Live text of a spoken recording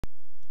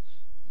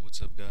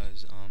What's up,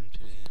 guys? Today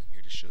I'm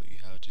here to show you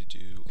how to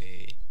do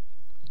a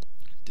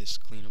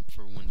disk cleanup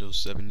for Windows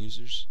 7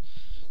 users.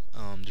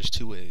 There's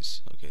two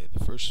ways. Okay,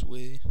 the first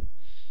way,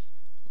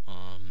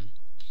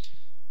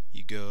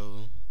 you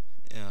go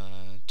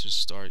to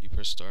start. You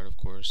press start, of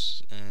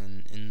course,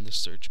 and in the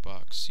search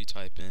box you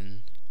type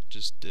in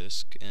just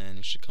disk, and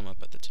it should come up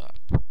at the top.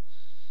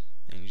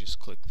 And you just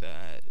click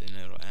that, and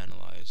it'll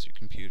analyze your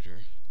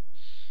computer.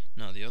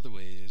 Now the other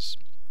way is,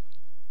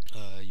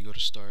 you go to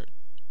start.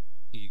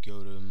 You go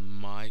to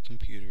my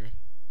computer,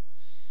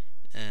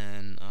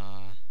 and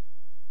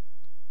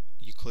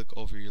you click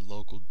over your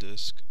local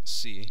disk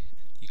C.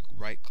 You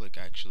right click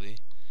actually,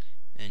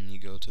 and you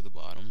go to the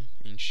bottom,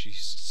 and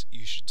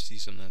you should see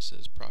something that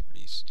says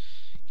properties.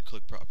 You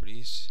click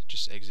properties,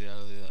 just exit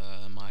out of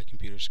the my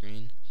computer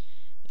screen,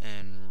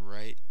 and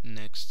right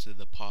next to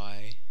the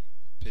Pi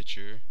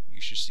picture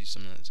you should see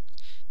something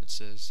that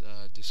says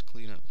disk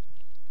cleanup,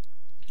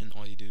 and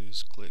all you do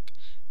is click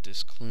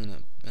disk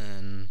cleanup,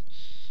 and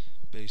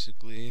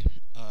basically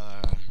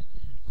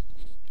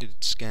it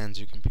scans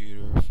your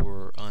computer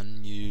for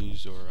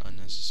unused or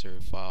unnecessary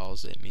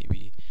files that may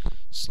be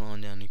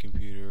slowing down your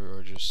computer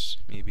or just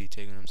maybe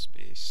taking up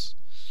space,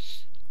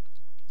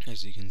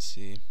 as you can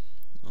see.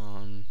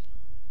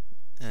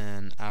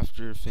 And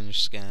after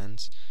finished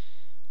scans,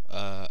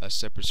 a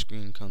separate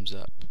screen comes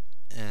up,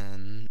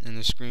 and in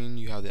the screen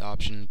you have the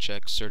option to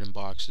check certain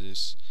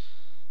boxes.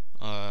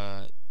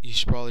 You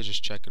should probably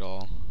just check it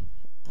all.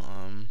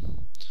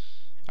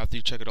 After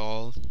you check it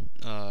all,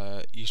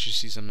 you should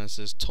see something that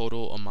says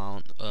total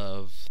amount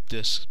of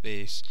disk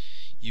space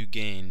you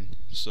gain.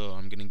 So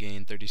I'm gonna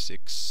gain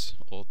 36,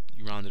 or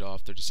you round it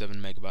off, 37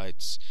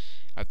 megabytes.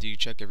 After you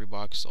check every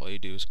box, all you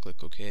do is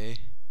click OK.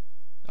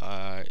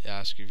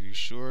 Ask if you're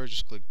sure,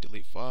 just click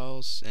delete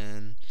files,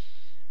 and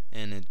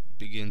it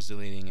begins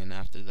deleting. And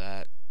after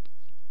that,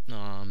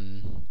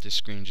 the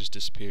screen just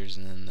disappears,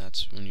 and then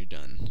that's when you're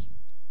done.